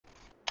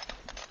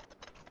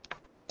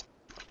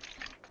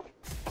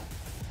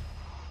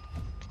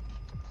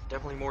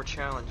Definitely more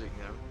challenging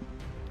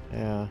though.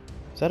 Yeah.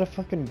 Is that a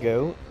fucking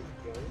goat?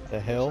 The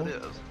hell? Yes,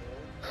 it is.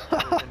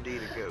 It is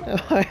indeed a goat.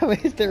 Why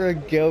is there a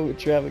goat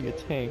driving a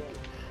tank?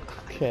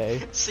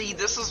 Okay. See,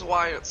 this is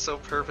why it's so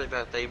perfect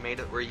that they made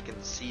it where you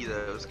can see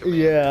those commands.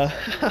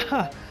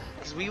 Yeah.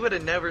 Because we would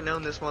have never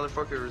known this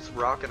motherfucker was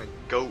rocking a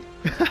goat.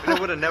 We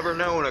would have never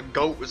known a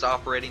goat was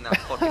operating that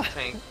fucking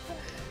tank.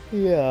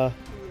 Yeah.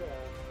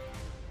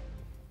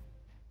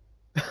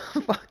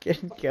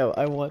 Fucking goat.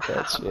 I want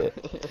that shit.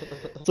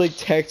 It's like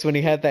Tex when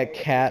he had that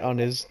cat on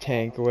his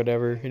tank or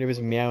whatever, and it was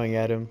meowing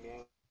at him.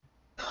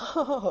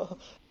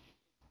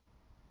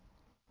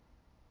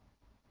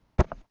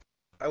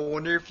 I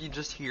wonder if you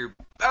just hear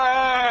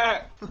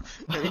 "bah!"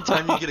 every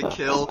time you get a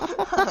kill.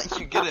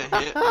 You get a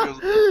hit. It goes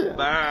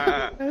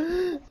 "bah!"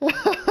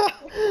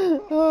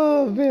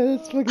 Oh man,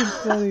 that's fucking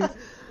funny.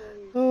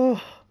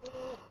 Oh,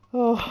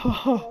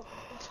 oh,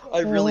 I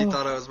really oh.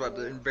 thought I was about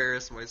to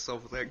embarrass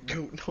myself with that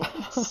goat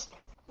noise.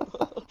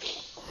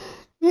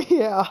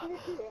 Yeah,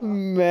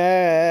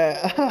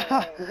 man.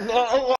 No.